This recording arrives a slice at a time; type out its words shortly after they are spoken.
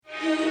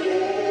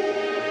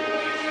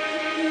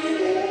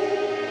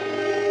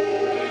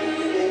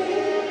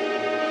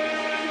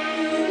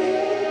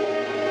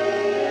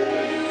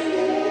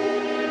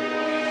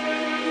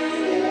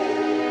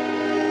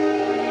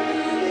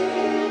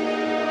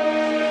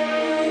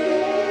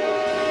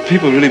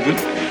people really,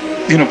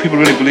 people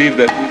really believe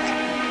that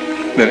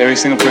every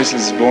single person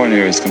that's born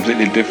here is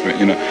completely different.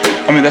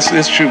 I mean,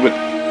 that's true, but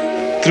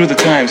through the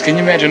times, can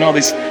you imagine all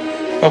these?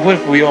 Well, what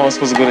if we all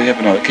supposed to go to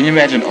heaven? Can you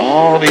imagine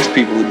all these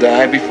people who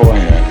died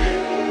beforehand,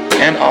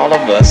 and all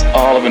of us,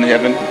 all up in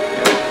heaven?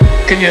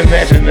 Can you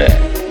imagine that?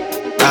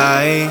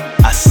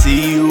 I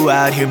see you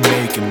out here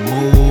making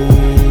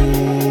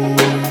moves.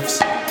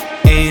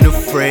 Ain't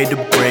afraid to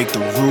break the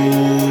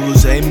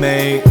rules they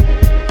make.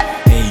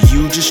 And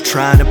you just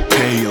trying to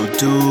pay your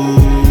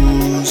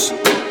dues.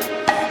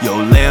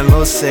 Your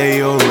landlord say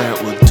your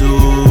rent will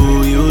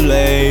do you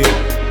late.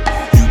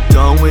 You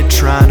done with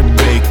trying to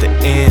make the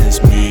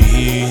ends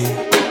meet.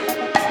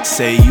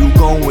 Say you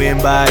gon' win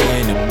by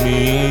any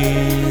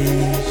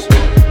means.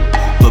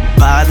 But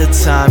by the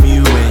time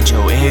you end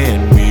your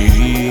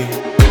enemy,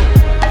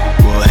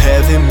 will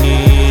heaven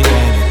mean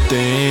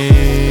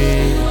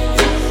anything?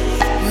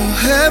 Will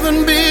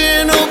heaven be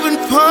an open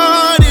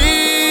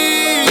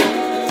party?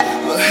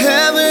 Will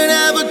heaven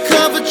ever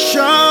cover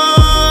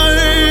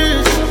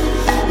charge?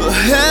 Will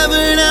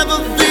heaven ever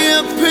be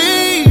a P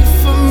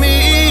for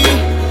me?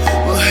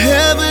 Will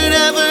heaven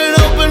ever an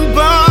open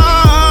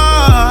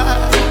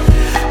bar?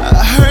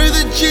 I heard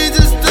that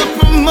Jesus the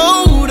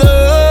promoter.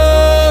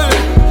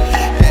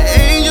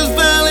 Angels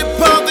Valley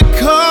pop the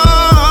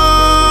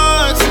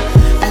cards,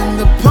 and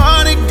the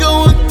party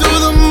going through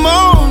the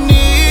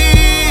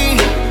morning.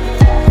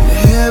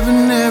 Heaven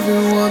never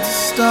wants to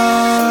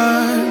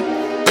start.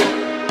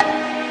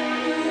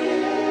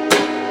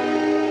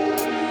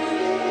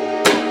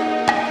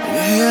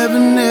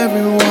 Heaven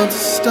never wants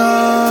to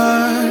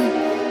start.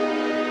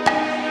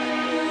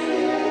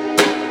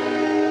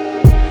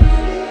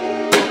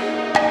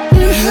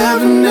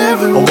 Heaven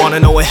never. I wanna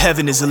know what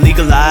heaven is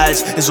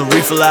illegalized. Is a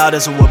reefer loud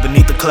as a word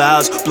beneath the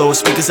clouds? Blowing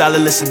speakers out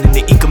and listening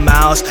to Eka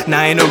Mouse. Now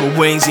I ain't earned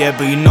wings yet,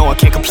 but I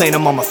can't complain.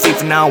 I'm on my feet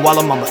for now. While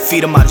I'm on my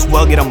feet, I might as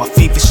well get on my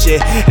feet for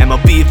shit.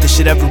 MLB if this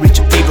shit ever reach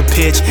a fever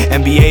pitch.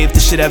 NBA if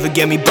this shit ever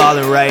get me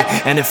ballin' right.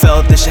 NFL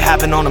if this shit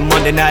happen on a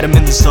Monday night, I'm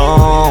in the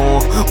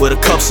zone. Where the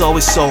cup's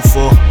always so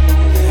full,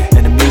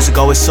 and the music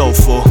always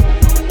soulful.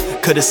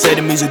 Could've said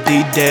the music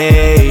these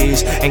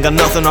days ain't got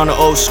nothing on the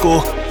old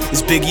school.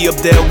 Is Biggie up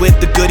there with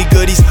the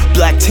goodies?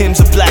 Black Tims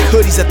or black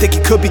hoodies, I think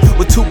it could be.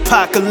 With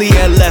Tupac,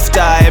 Aaliyah, and Left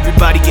Eye.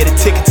 Everybody get a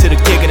ticket to the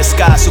gig in the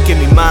sky, so give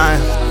me mine.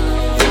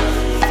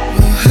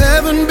 Will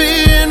heaven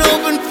be an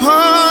open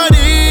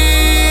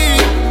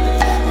party?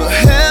 Will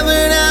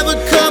heaven ever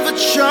cover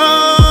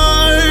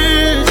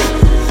charge?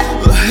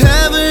 Will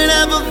heaven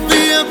ever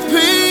be a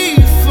P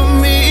for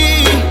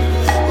me?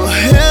 Will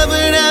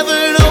heaven ever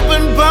an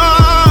open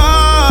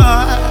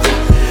bar?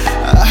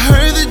 I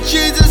heard that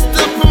Jesus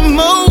the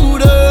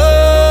promoter.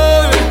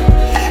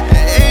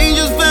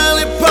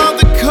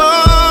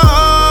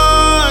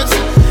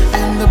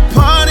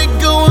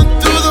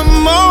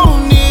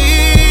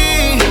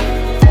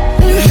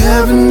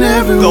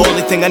 The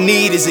only thing I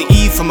need is an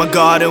Eve from my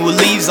garden with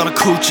leaves on a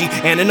coochie,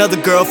 and another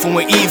girl from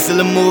where Eve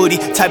feeling moody.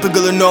 Type of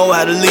girl to know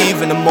how to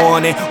leave in the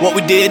morning. What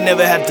we did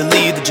never have to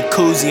leave the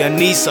jacuzzi. I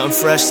need something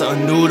fresh,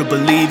 something new to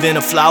believe in.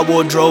 A fly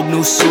wardrobe,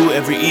 new suit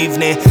every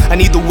evening. I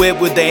need the whip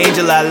with the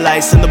angel eye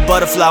lights and the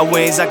butterfly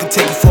wings. I can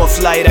take you for a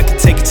flight, I can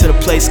take you to the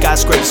place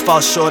skyscrapers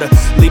fall shorter.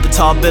 Leap a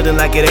tall building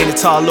like it ain't a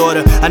tall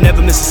order. I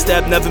never miss a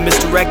step, never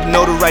misdirect,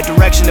 know the right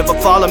direction. If I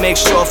fall, I make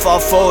sure I fall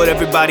forward.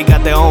 Everybody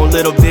got their own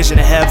little vision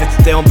of heaven,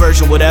 their own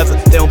version, whatever,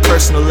 their own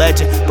personal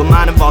legend. But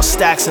mine involves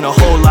stacks and a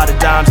whole lot of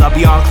dimes. I'll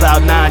be on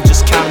cloud 9,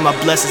 just counting my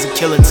blessings and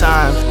killing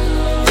time.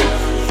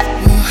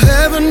 Will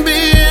heaven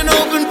be an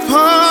open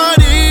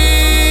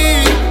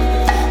party?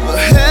 Will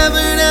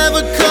heaven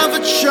ever cover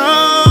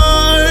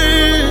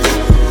charge?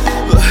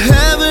 Will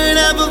heaven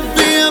ever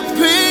be a P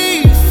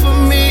for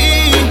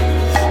me?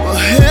 Will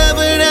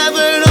heaven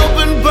ever an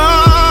open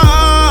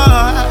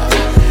bar?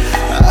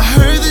 I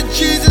heard that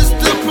Jesus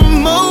the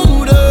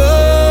promoter.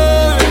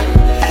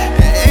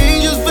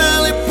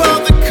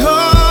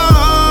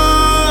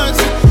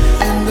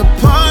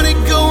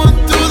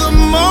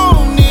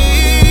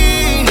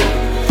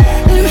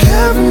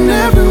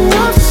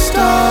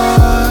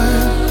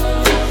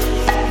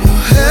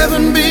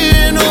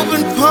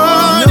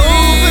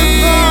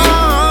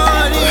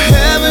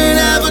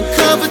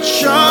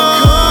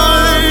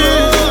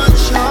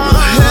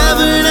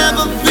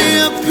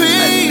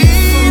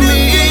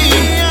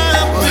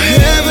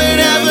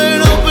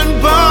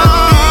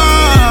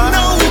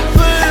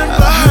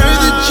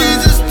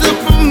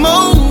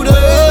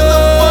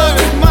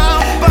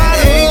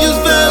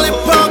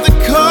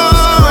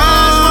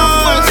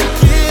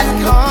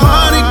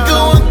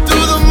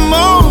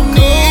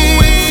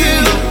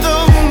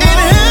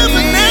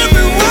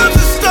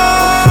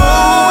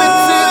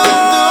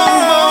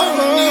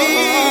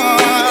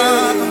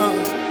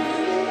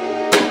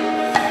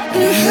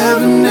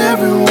 Heaven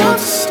never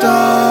wants to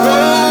start.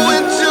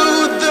 Going to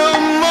the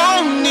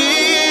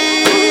morning.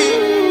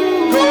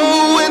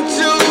 Going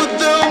to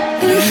the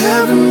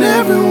heaven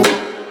never wants